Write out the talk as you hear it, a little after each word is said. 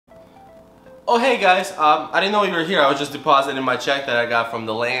Oh hey guys, I didn't know you were here. I was just depositing my check that I got from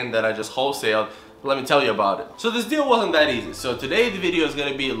the land that I just wholesaled. Let me tell you about it. So this deal wasn't that easy. So today the video is going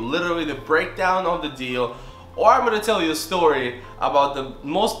to be literally the breakdown of the deal, or I'm going to tell you a story about the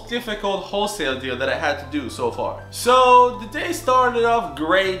most difficult wholesale deal that I had to do so far. So the day started off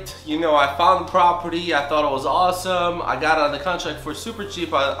great. You know, I found the property. I thought it was awesome. I got it on the contract for super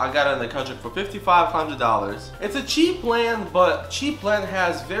cheap. I got it on the contract for $5,500. It's a cheap land, but cheap land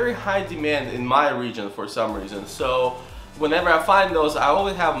has very high demand in my region for some reason. So whenever I find those, I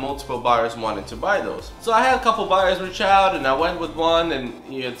always have multiple buyers wanting to buy those. So I had a couple buyers reach out, and I went with one, and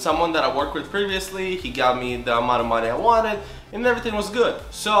it's someone that I worked with previously. He got me the amount of money I wanted, and everything was good.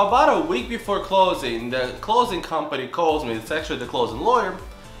 So about a week before closing, the closing company calls me. It's actually the closing lawyer,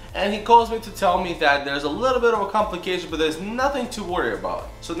 and he calls me to tell me that there's a little bit of a complication, but there's nothing to worry about.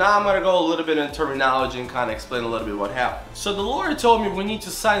 So now I'm gonna go a little bit in terminology and kind of explain a little bit what happened. So the lawyer told me we need to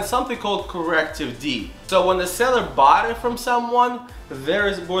sign something called corrective deed. So when the seller bought it from someone, there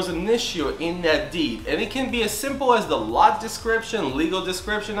was an issue in that deed, and it can be as simple as the lot description, legal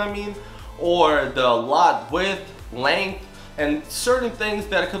description I mean, or the lot width, length, and certain things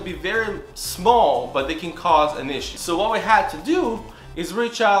that could be very small, but they can cause an issue. So what we had to do is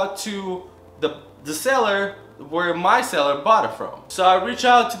reach out to the seller where my seller bought it from. So I reach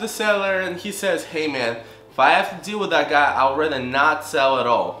out to the seller, and he says, hey man, if I have to deal with that guy, I'd rather not sell at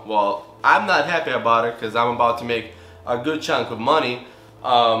all. Well, I'm not happy about it because I'm about to make a good chunk of money.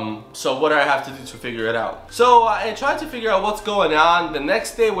 So what do I have to do to figure it out? So I tried to figure out what's going on. The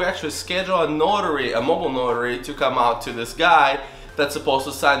next day we actually scheduled a notary, a mobile notary, to come out to this guy that's supposed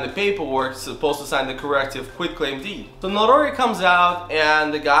to sign the paperwork, supposed to sign the corrective quitclaim deed. So notary comes out,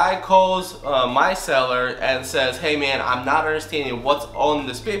 and the guy calls my seller and says, hey man, I'm not understanding what's on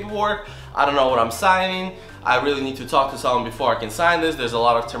this paperwork. I don't know what I'm signing. I really need to talk to someone before I can sign this. There's a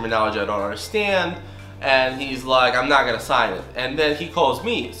lot of terminology I don't understand. And he's like, I'm not gonna sign it. And then he calls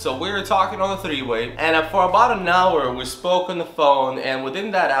me. So we were talking on the three-way, and for about an hour we spoke on the phone, and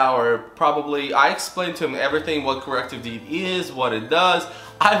within that hour, probably, I explained to him everything, what corrective deed is, what it does.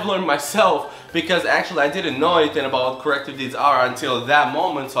 I've learned myself, because actually I didn't know anything about what corrective deeds are until that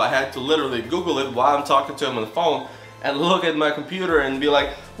moment, so I had to literally Google it while I'm talking to him on the phone and look at my computer and be like,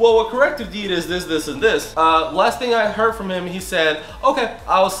 well, what corrective deed is this, this, and this. Last thing I heard from him, he said, okay,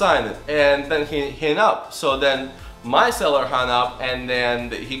 I'll sign it. And then he hung up. So then my seller hung up, and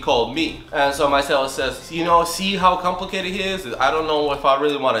then he called me. And so my seller says, you know, see how complicated he is? I don't know if I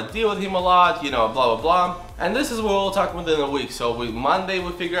really want to deal with him a lot, you know, blah, blah, blah. And this is what we'll talk within a week. So Monday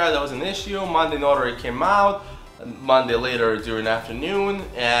we figured out that was an issue. Monday notary came out. Monday later during the afternoon,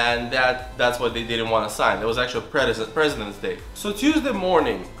 and that's what they didn't want to sign. It was actually President's Day. So Tuesday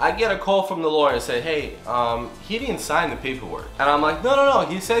morning, I get a call from the lawyer and say, hey, he didn't sign the paperwork. And I'm like, no,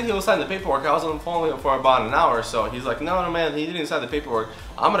 he said he will sign the paperwork. I was on the phone with him for about an hour, so he's like, no man, he didn't sign the paperwork.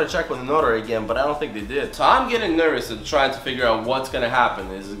 I'm gonna check with the notary again, but I don't think they did. So I'm getting nervous and trying to figure out what's gonna happen.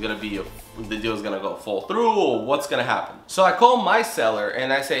 Is it gonna be the deal's gonna go fall through, or what's gonna happen? So I call my seller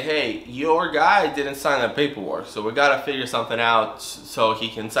and I say, hey, your guy didn't sign the paperwork, so we gotta figure something out so he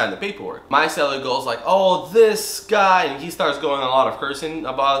can sign the paperwork. My seller goes like, oh, this guy, and he starts going a lot of cursing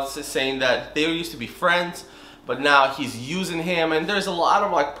about, saying that they used to be friends, but now he's using him, and there's a lot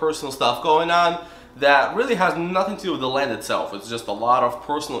of like personal stuff going on that really has nothing to do with the land itself. It's just a lot of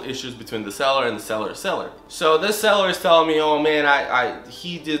personal issues between the seller and the seller's seller. So this seller is telling me, oh man,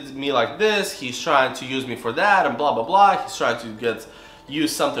 he did me like this, he's trying to use me for that, and blah blah blah. He's trying to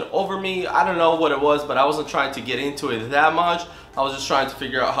use something over me. I don't know what it was, but I wasn't trying to get into it that much. I was just trying to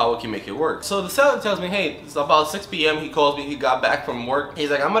figure out how we can make it work. So the seller tells me, hey, it's about 6 p.m. He calls me, he got back from work. He's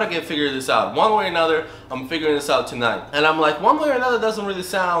like, I'm gonna figure this out. One way or another, I'm figuring this out tonight. And I'm like, one way or another doesn't really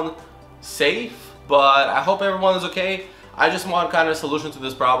sound safe, but I hope everyone is okay. I just want kind of a solution to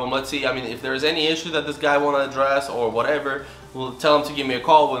this problem. Let's see, I mean, if there's any issue that this guy want to address or whatever, we'll tell him to give me a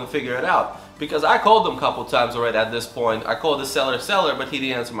call, we'll figure it out. Because I called him a couple times already at this point. I called the seller, but he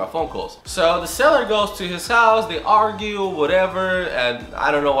didn't answer my phone calls. So the seller goes to his house, they argue, whatever, and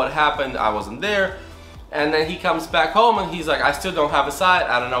I don't know what happened, I wasn't there. And then he comes back home and he's like, I still don't have a site,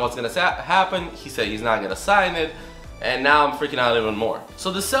 I don't know what's gonna happen. He said he's not gonna sign it. And now I'm freaking out even more.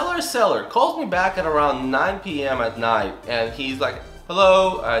 So the seller calls me back at around 9 p.m. at night, and he's like,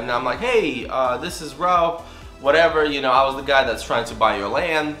 hello, and I'm like, hey, this is Ralph, whatever, you know, I was the guy that's trying to buy your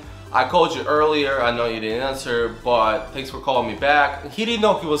land. I called you earlier, I know you didn't answer, but thanks for calling me back. He didn't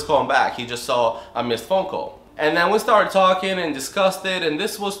know he was calling back, he just saw a missed phone call. And then we started talking and discussed it, and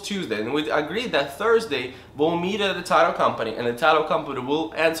this was Tuesday, and we agreed that Thursday we'll meet at the title company, and the title company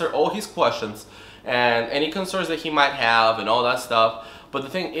will answer all his questions and any concerns that he might have and all that stuff. But the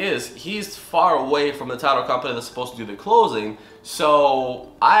thing is, he's far away from the title company that's supposed to do the closing.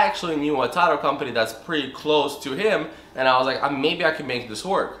 So I actually knew a title company that's pretty close to him, and I was like, maybe I can make this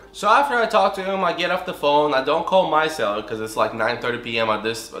work. So after I talk to him, I get off the phone. I don't call my seller because it's like 9:30 p.m. at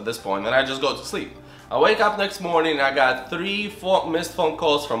this point, and I just go to sleep. I wake up next morning and I got 3 missed phone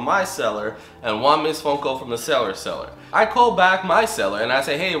calls from my seller and 1 missed phone call from the seller's seller. I call back my seller and I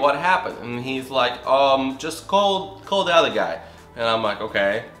say, hey, what happened? And he's like, just call the other guy. And I'm like,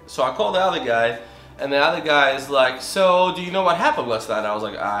 okay. So I call the other guy, and the other guy is like, so do you know what happened last night? I was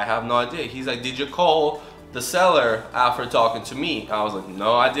like, I have no idea. He's like, did you call the seller after talking to me? I was like,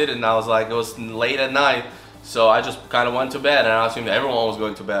 no, I didn't. And I was like, it was late at night. So I just kind of went to bed, and I assumed everyone was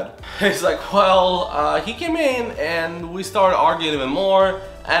going to bed. He's like, well, he came in and we started arguing even more,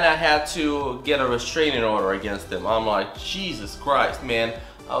 and I had to get a restraining order against him. I'm like, Jesus Christ, man.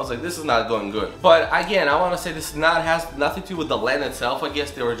 I was like, this is not going good. But again, I want to say this has nothing to do with the land itself. I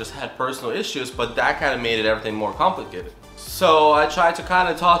guess they just had personal issues, but that kind of made it everything more complicated. So I tried to kind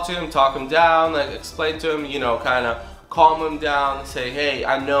of talk to him, talk him down, like explain to him, you know, kind of calm him down, say, hey,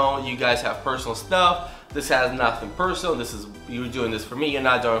 I know you guys have personal stuff. This has nothing personal. This is, you're doing this for me, you're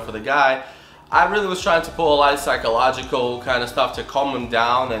not doing it for the guy. I really was trying to pull a lot of psychological kind of stuff to calm him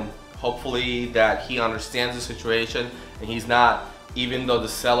down, and hopefully that he understands the situation and he's not, even though the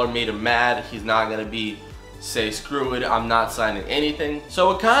seller made him mad, he's not gonna be, say, screw it, I'm not signing anything.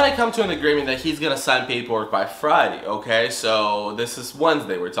 So we kind of come to an agreement that he's gonna sign paperwork by Friday, okay? So this is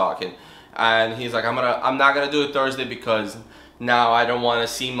Wednesday we're talking. And he's like, I'm not gonna do it Thursday because now I don't want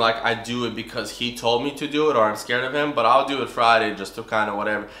to seem like I do it because he told me to do it or I'm scared of him, but I'll do it Friday just to kind of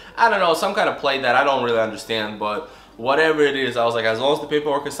whatever. I don't know, some kind of play that I don't really understand, but whatever it is, I was like, as long as the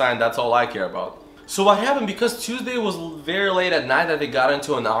paperwork is signed, that's all I care about. So what happened, because Tuesday was very late at night that they got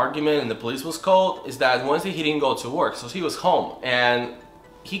into an argument and the police was called, is that Wednesday he didn't go to work, so he was home. And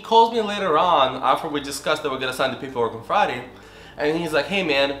he calls me later on after we discussed that we're gonna sign the paperwork on Friday, and he's like, hey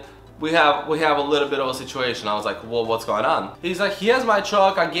man, we have a little bit of a situation. I was like, well, what's going on? He's like, he has my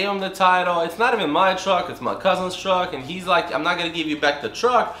truck, I gave him the title, it's not even my truck, it's my cousin's truck, and he's like, I'm not gonna give you back the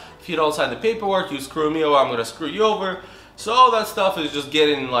truck if you don't sign the paperwork. You screw me over, I'm gonna screw you over. So all that stuff is just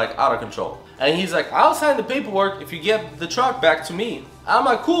getting like out of control. And he's like, I'll sign the paperwork if you get the truck back to me. I'm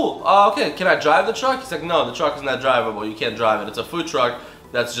like, cool, okay, can I drive the truck? He's like, no, the truck is not drivable, you can't drive it. It's a food truck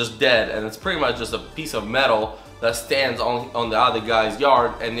that's just dead, and it's pretty much just a piece of metal that stands on the other guy's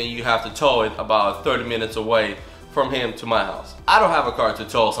yard, and then you have to tow it about 30 minutes away from him to my house. I don't have a car to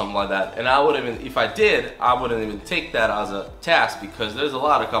tow something like that, and I wouldn't even, if I did, I wouldn't even take that as a task because there's a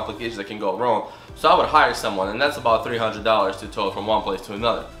lot of complications that can go wrong. So I would hire someone, and that's about $300 to tow from one place to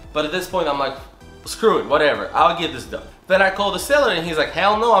another. But at this point, I'm like, screw it, whatever, I'll get this done. Then I call the seller, and he's like,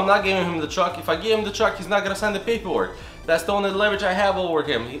 hell no, I'm not giving him the truck. If I give him the truck, he's not gonna sign the paperwork. That's the only leverage I have over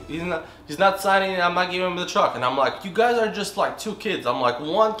him. He's not signing it, I'm not giving him the truck. And I'm like, you guys are just like two kids. I'm like,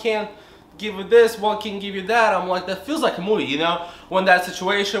 one can't give you this, one can give you that. I'm like, that feels like a movie, you know? When that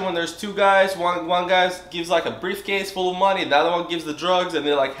situation, when there's two guys, one guy gives like a briefcase full of money, the other one gives the drugs, and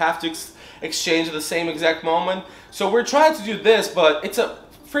they like have to exchange at the same exact moment. So we're trying to do this, but it's a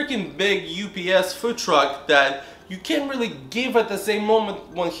freaking big UPS food truck that you can't really give at the same moment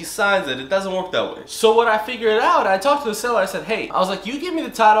when he signs it. It doesn't work that way. So what I figured out, I talked to the seller, I said, hey, I was like, you give me the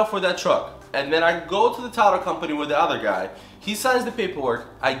title for that truck. And then I go to the title company with the other guy. He signs the paperwork,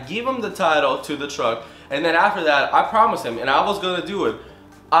 I give him the title to the truck, and then after that, I promised him, and I was gonna do it,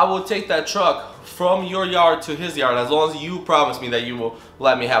 I will take that truck from your yard to his yard as long as you promise me that you will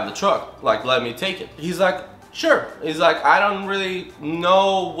let me have the truck, like let me take it. He's like, sure. He's like, I don't really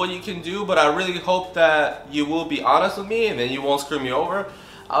know what you can do, but I really hope that you will be honest with me and then you won't screw me over.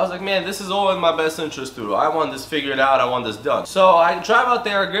 I was like, man, this is all in my best interest too. I want this figured out, I want this done. So I drive out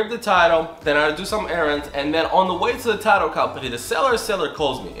there, I grab the title, then I do some errands, and then on the way to the title company, the seller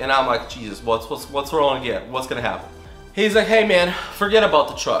calls me, and I'm like, Jesus, what's wrong again? What's gonna happen? He's like, hey man, forget about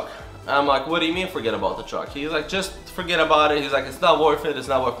the truck. I'm like, what do you mean forget about the truck? He's like, just forget about it. He's like, it's not worth it, it's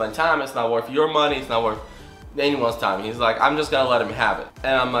not worth my time, it's not worth your money, it's not worth anyone's time. He's like, I'm just gonna let him have it.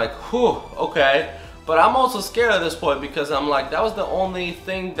 And I'm like, whew, okay. But I'm also scared at this point because I'm like, that was the only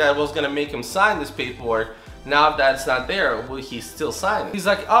thing that was gonna make him sign this paperwork. Now that it's not there, will he still sign it? He's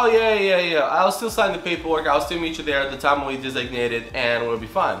like, oh yeah, I'll still sign the paperwork, I'll still meet you there at the time we designated and we'll be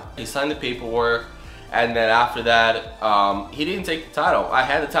fine. He signed the paperwork, and then after that, he didn't take the title. I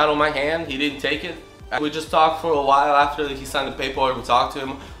had the title in my hand, he didn't take it. We just talked for a while after he signed the paperwork, we talked to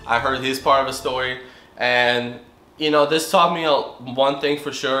him, I heard his part of the story. And you know, this taught me one thing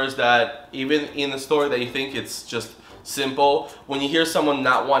for sure, is that even in a story that you think it's just simple, when you hear someone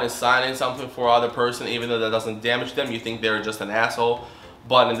not want to sign in something for other person, even though that doesn't damage them, you think they're just an asshole.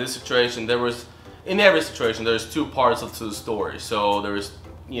 But in this situation, in every situation, there's two parts to the story. So there was,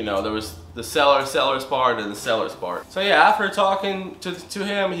 there was the seller's part and the seller's part. So yeah, after talking to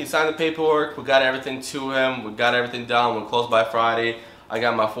him, he signed the paperwork. We got everything to him. We got everything done. We're closed by Friday. I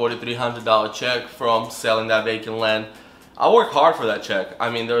got my $4,300 check from selling that vacant land. I worked hard for that check. I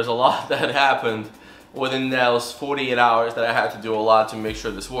mean, there was a lot that happened within those 48 hours that I had to do a lot to make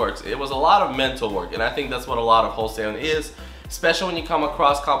sure this works. It was a lot of mental work, and I think that's what a lot of wholesaling is, especially when you come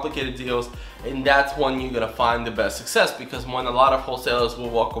across complicated deals, and that's when you're gonna find the best success, because when a lot of wholesalers will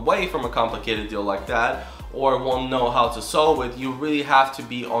walk away from a complicated deal like that or won't know how to solve it, you really have to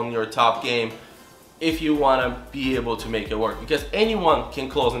be on your top game if you want to be able to make it work, because anyone can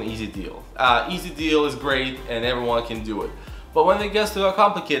close an easy deal. Easy deal is great and everyone can do it. But when it gets to a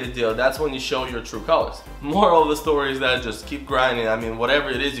complicated deal, that's when you show your true colors. Moral of the story is that just keep grinding. I mean, whatever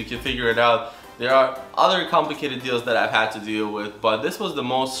it is, you can figure it out. There are other complicated deals that I've had to deal with, but this was the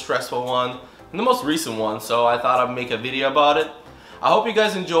most stressful one and the most recent one, so I thought I'd make a video about it. I hope you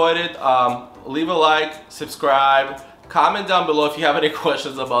guys enjoyed it. Leave a like, subscribe, comment down below if you have any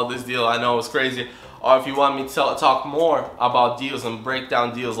questions about this deal. I know it's crazy. Or if you want me to talk more about deals and break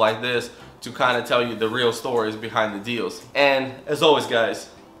down deals like this to kind of tell you the real stories behind the deals. And as always, guys,